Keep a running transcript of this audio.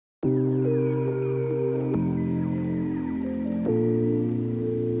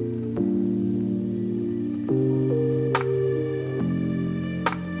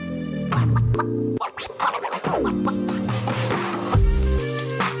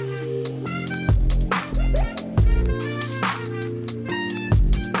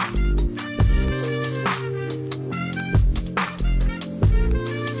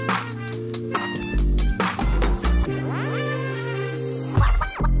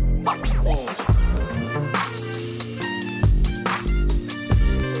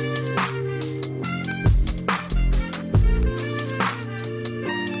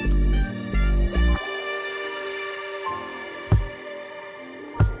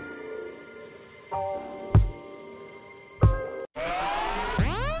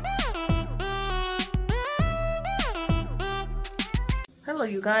Hello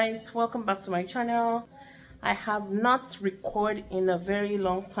you guys, welcome back to my channel. I have not recorded in a very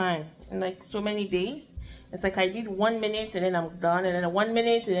long time, in like so many days. It's like I did 1 minute and then I'm done, and then 1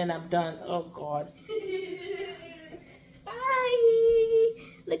 minute and then I'm done. Oh god. Hi,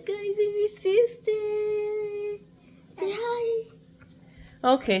 look guys, my sister. Say hi.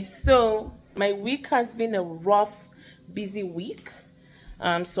 Okay, so my week has been a rough, busy week.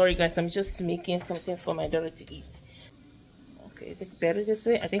 Sorry guys, I'm just making something for my daughter to eat. Okay, is it better this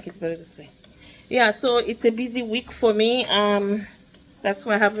way? I think it's better this way. Yeah, so it's a busy week for me. That's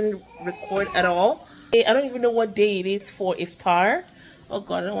why I haven't recorded at all. I don't even know what day it is for Iftar. Oh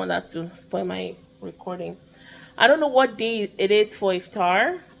god, I don't want that to spoil my recording. I don't know what day it is for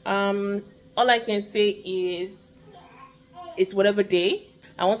Iftar. All I can say is it's whatever day.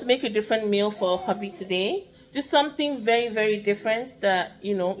 I want to make a different meal for hubby today. Just something very, very different that,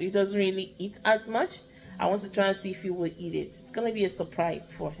 you know, he doesn't really eat as much. I want to try and see if he will eat it. It's going to be a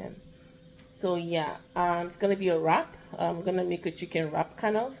surprise for him. So yeah, it's going to be a wrap. I'm going to make a chicken wrap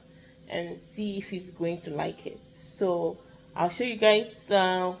kind of and see if he's going to like it. So I'll show you guys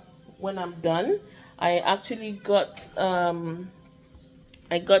when I'm done. I actually got some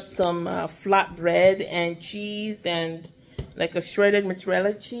flatbread and cheese and like a shredded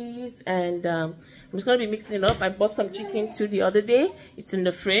mozzarella cheese, and I'm just going to be mixing it up. I bought some chicken too the other day. It's in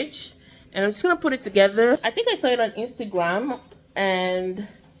the fridge. And I'm just going to put it together. I think I saw it on Instagram and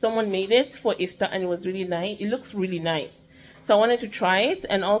someone made it for Iftar and it was really nice. It looks really nice. So I wanted to try it,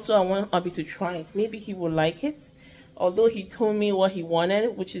 and also I want Abby to try it. Maybe he will like it. Although he told me what he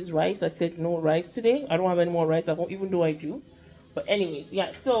wanted, which is rice. I said no rice today. I don't have any more rice, even though I do. But anyways,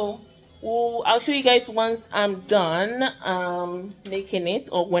 yeah. So I'll show you guys once I'm done making it,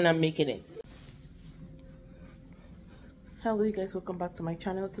 or when I'm making it. Hello you guys, welcome back to my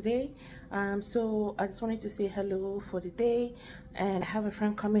channel today. So I just wanted to say hello for the day, and I have a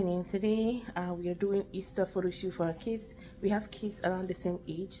friend coming in today. We are doing Easter photo shoot for our kids. We have kids around the same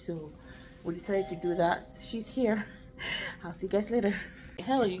age, so we decided to do that. She's here. I'll see you guys later.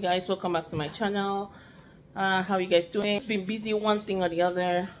 Hello you guys, welcome back to my channel. How are you guys doing? It's been busy one thing or the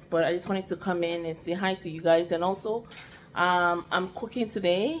other, but I just wanted to come in and say hi to you guys. And also I'm cooking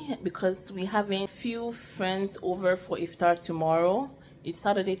today because we're having a few friends over for Iftar tomorrow. It's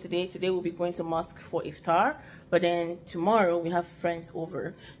Saturday today. Today we'll be going to mosque for Iftar, but then tomorrow we have friends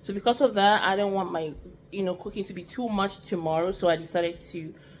over. So because of that, I don't want my cooking to be too much tomorrow, so I decided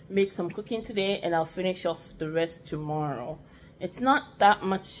to make some cooking today, and I'll finish off the rest tomorrow. It's not that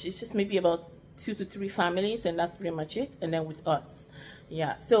much. It's just maybe about 2 to 3 families, and that's pretty much it, and then with us.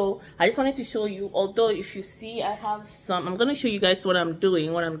 Yeah, so I just wanted to show you, although if you see I have some, I'm going to show you guys what I'm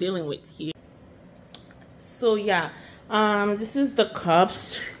doing, what I'm dealing with here. So yeah, this is the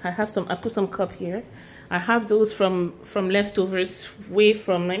cups. I put some cup here. I have those from leftovers way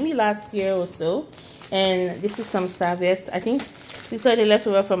from maybe last year or so. And this is some serviettes. I think these are the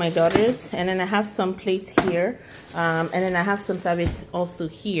leftover from my daughters. And then I have some plates here. And then I have some serviettes also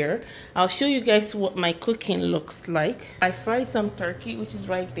here. I'll show you guys what my cooking looks like. I fried some turkey, which is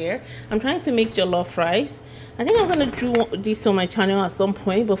right there. I'm trying to make jollof rice. I think I'm gonna do this on my channel at some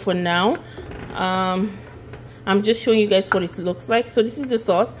point, but for now, I'm just showing you guys what it looks like. So this is the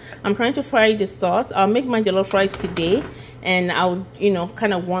sauce. I'm trying to fry the sauce. I'll make my jollof rice today, and I'll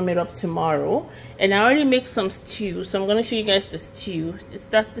kind of warm it up tomorrow. And I already make some stew, so I'm gonna show you guys the stew.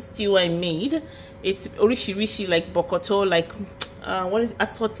 That's the stew I made. It's rishi like bokoto, like what is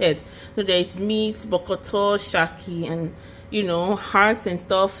assorted. So there's meat, bokoto, shaki, and hearts and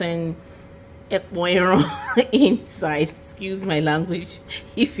stuff, and inside. Excuse my language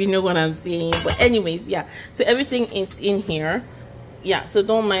if you know what I'm saying, but anyways, yeah, so everything is in here. Yeah, so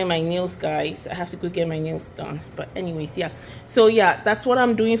don't mind my nails guys, I have to go get my nails done. But anyways, yeah, so yeah, that's what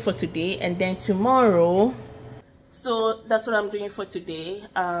I'm doing for today. And then tomorrow, so that's what I'm doing for today.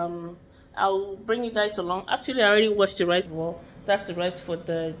 I'll bring you guys along. Actually, I already washed the rice. Well, that's the rice for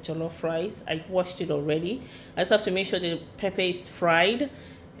the jollof rice. I washed it already. I just have to make sure the pepper is fried.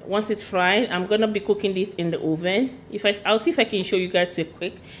 Once it's fried, I'm gonna be cooking this in the oven. I'll see if I can show you guys real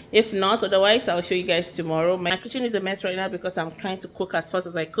quick. If not, otherwise I'll show you guys tomorrow. My kitchen is a mess right now because I'm trying to cook as fast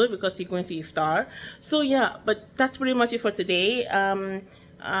as I could because we're going to Iftar. So yeah, but that's pretty much it for today.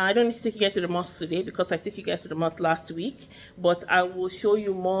 I don't need to take you guys to the mosque today because I took you guys to the mosque last week, but I will show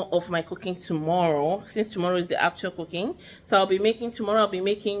you more of my cooking tomorrow, since tomorrow is the actual cooking. So I'll be making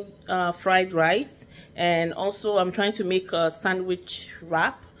fried rice, and also I'm trying to make a sandwich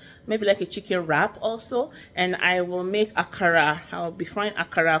wrap, maybe like a chicken wrap also. And I will make akara. I'll be frying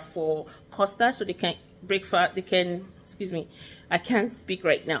akara for custard, so they can excuse me, I can't speak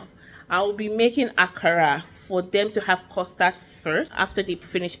right now. I will be making akara for them to have custard first. After they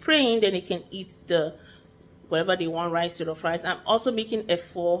finish praying, then they can eat the whatever they want, rice, jollof rice. I'm also making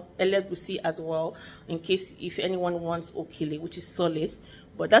efo, elegusi as well, in case if anyone wants okele, which is solid.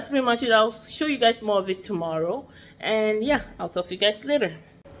 But that's pretty much it. I'll show you guys more of it tomorrow. And yeah, I'll talk to you guys later.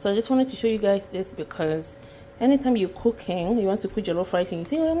 So I just wanted to show you guys this because anytime you're cooking, you want to cook jollof rice and you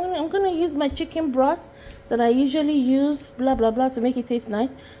say, oh, I'm gonna use my chicken broth that I usually use, blah blah blah, to make it taste nice.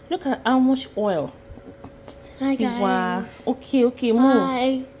 Look at how much oil. Hi guys. Okay, move.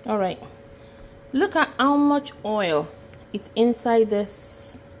 Bye. All right. Look at how much oil it's inside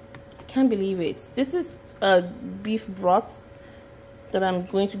this. I can't believe it. This is a beef broth that I'm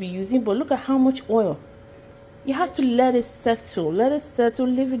going to be using, but look at how much oil. You have to let it settle. Let it settle,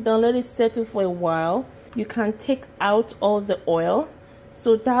 leave it down, let it settle for a while. You can take out all the oil,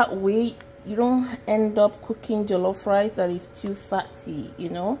 so that way you don't end up cooking jollof rice that is too fatty, you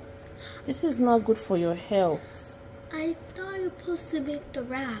know. This is not good for your health. I thought you were supposed to make the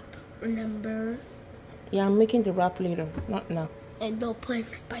wrap, remember? Yeah, I'm making the wrap later, not now. And don't put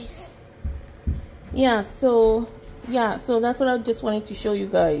spice. Yeah, so that's what I just wanted to show you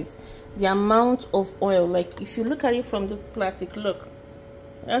guys. The amount of oil, like if you look at it from this plastic, look,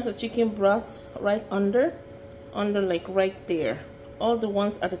 that's a chicken broth right under like right there. All the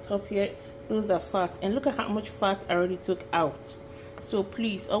ones at the top here, those are fat, and look at how much fat I already took out. So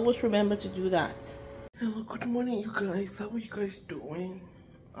please always remember to do that. Hello, good morning you guys. How are you guys doing?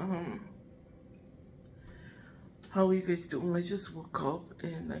 How are you guys doing? I just woke up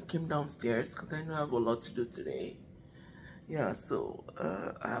and I came downstairs because I know I have a lot to do today. Yeah, so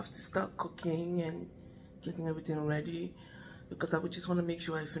I have to start cooking and getting everything ready because I would just want to make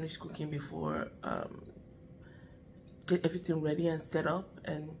sure I finish cooking before get everything ready and set up,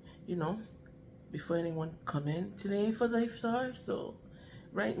 and you know, before anyone come in today for the iftar. So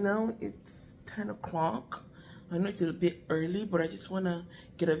right now it's 10 o'clock. I know it's a bit early, but I just want to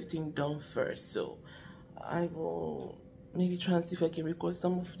get everything done first. So I will maybe try and see if I can record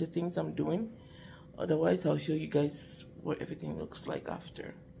some of the things I'm doing. Otherwise, I'll show you guys what everything looks like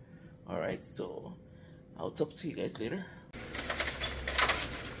after. Alright, so I'll talk to you guys later.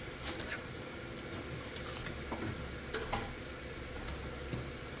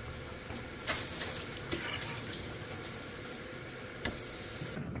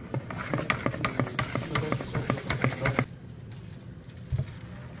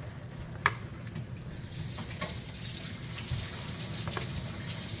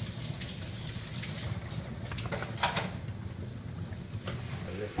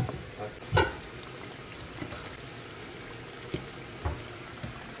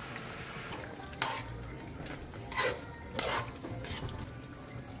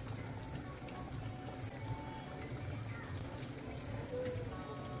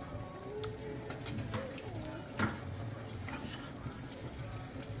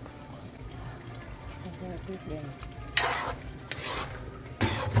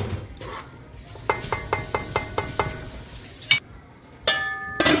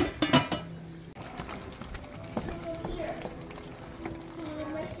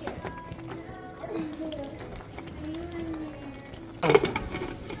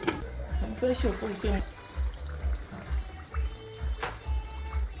 Fresh up, okay.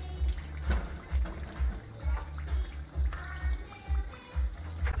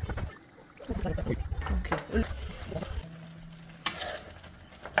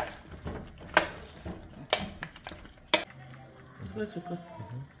 Let's go.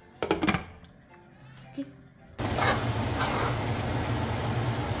 Okay.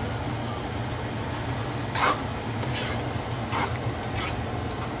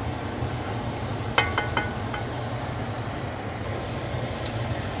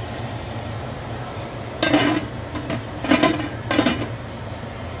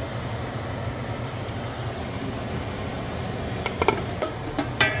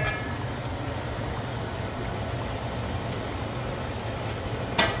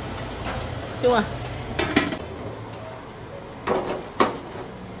 Come on.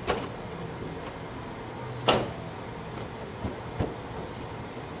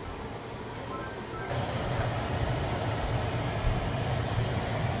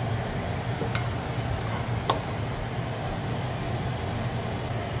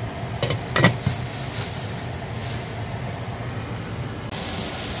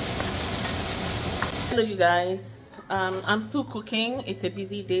 Hello you guys. I'm still cooking. It's a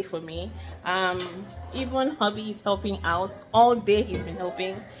busy day for me. Even hubby is helping out all day. He's been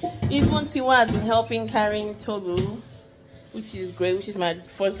helping. Even Tiwa has been helping carrying Tobu, which is great, which is my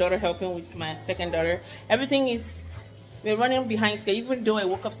first daughter helping with my second daughter. Everything is we're running behind schedule. Even though I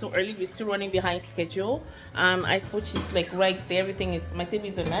woke up so early, we're still running behind schedule. I suppose she's like right there. Everything is, my table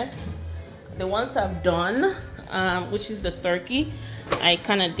is a mess. The ones I've done, which is the turkey, I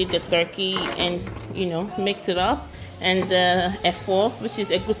kind of did the turkey and, you know, mix it up. And the F4, which is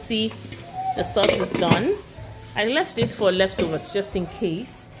egusi, the sauce is done. I left this for leftovers just in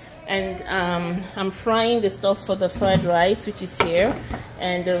case. And I'm frying the stuff for the fried rice, which is here,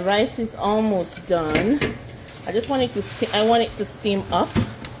 and the rice is almost done. I just want it to I want it to steam up.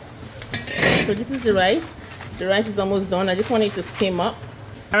 So this is the rice. The rice is almost done. I just want it to steam up.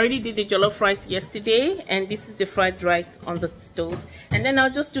 I already did the jollof rice yesterday, and this is the fried rice on the stove. And then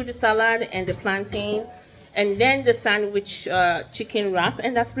I'll just do the salad and the plantain, and then the sandwich chicken wrap,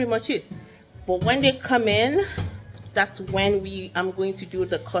 and that's pretty much it. But when they come in, that's when I'm going to do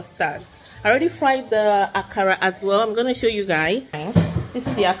the custard. I already fried the akara as well. I'm going to show you guys. This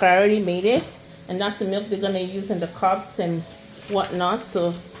is the akara. I already made it, and that's the milk they're going to use and the carbs and whatnot.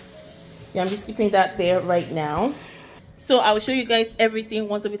 So yeah, I'm just keeping that there right now. So I will show you guys everything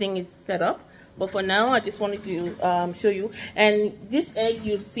once everything is set up. But for now, I just wanted to show you. And this egg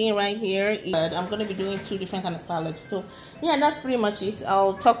you're seeing right here, I'm going to be doing 2 different kind of salads. So yeah, that's pretty much it.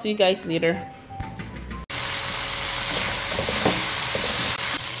 I'll talk to you guys later.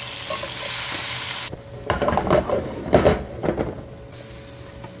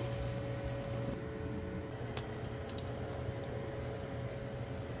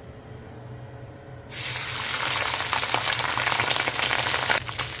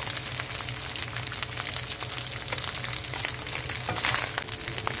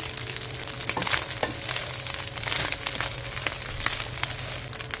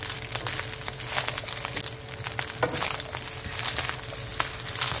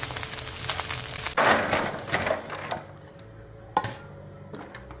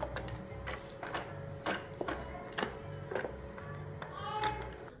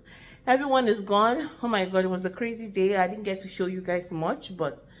 Everyone is gone. Oh my god, it was a crazy day. I didn't get to show you guys much,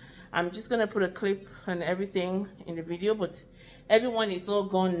 but I'm just gonna put a clip and everything in the video. But everyone is all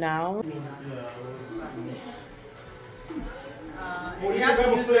gone now. You have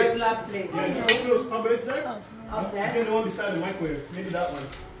to use regular plates. Yeah, you open those tablets there? Up there? You can the one beside the microwave. Maybe that one.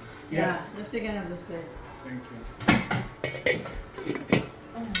 Yeah, just take any of those plates. Thank you.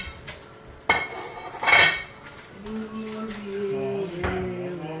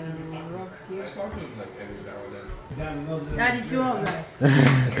 Daddy, too all right.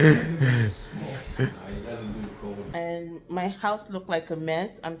 And my house looked like a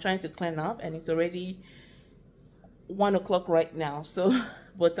mess. I'm trying to clean up, and it's already 1 o'clock right now. So,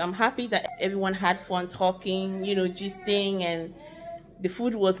 but I'm happy that everyone had fun talking, you know, gisting, and the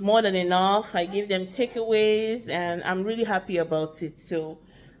food was more than enough. I gave them takeaways, and I'm really happy about it. So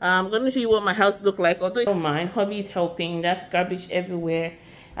I'm going to show you what my house looked like. Although I don't mind, hubby is helping. That's garbage everywhere.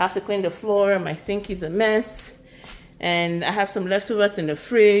 I have to clean the floor. My sink is a mess, and I have some leftovers in the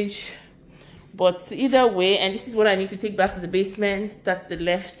fridge. But either way, and this is what I need to take back to the basement. That's the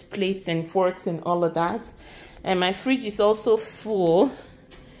left plates and forks and all of that. And my fridge is also full.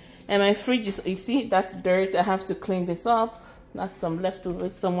 And my fridge is, you see, that's dirt. I have to clean this up. That's some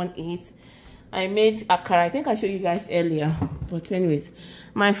leftovers someone ate. I made akara. I think I showed you guys earlier. But anyways,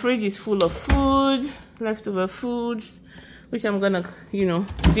 my fridge is full of food, leftover foods, which I'm gonna, you know,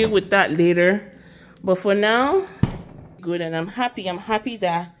 deal with that later. But for now, good. And I'm happy. I'm happy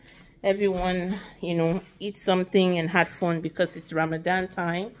that everyone, you know, eats something and had fun because it's Ramadan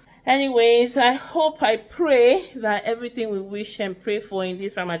time. Anyways, I pray that everything we wish and pray for in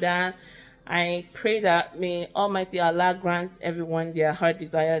this Ramadan, I pray that may Almighty Allah grant everyone their heart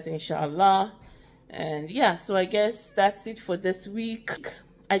desires, inshallah. And yeah, so I guess that's it for this week.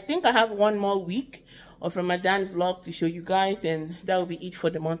 I think I have 1 more week of Ramadan vlog to show you guys, and that will be it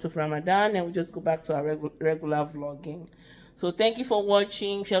for the month of Ramadan, and we'll just go back to our regular vlogging. So thank you for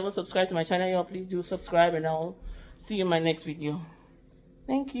watching. If you haven't subscribed to my channel, please do subscribe, and I'll see you in my next video.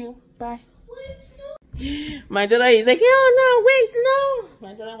 Thank you. Bye. My daughter is like, oh no, wait, no.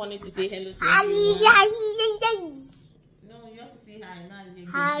 My daughter wanted to say hello to everyone. No, you have to say hi.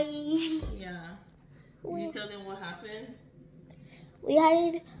 Hi. Yeah. Did you tell them what happened? We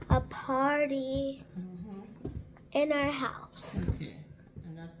had a party in our house. Okay.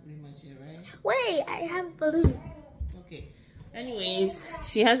 And that's pretty much it, right? Wait, I have a balloon. Okay. Anyways,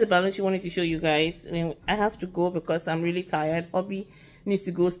 she has a balloon she wanted to show you guys. And I have to go because I'm really tired. Obi needs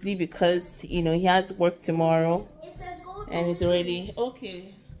to go sleep because, you know, he has work tomorrow. And it's already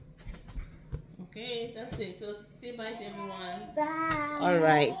okay. Okay, that's it. So say bye to everyone. Bye. All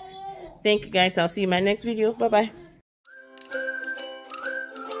right. Thank you guys. I'll see you in my next video. Bye bye.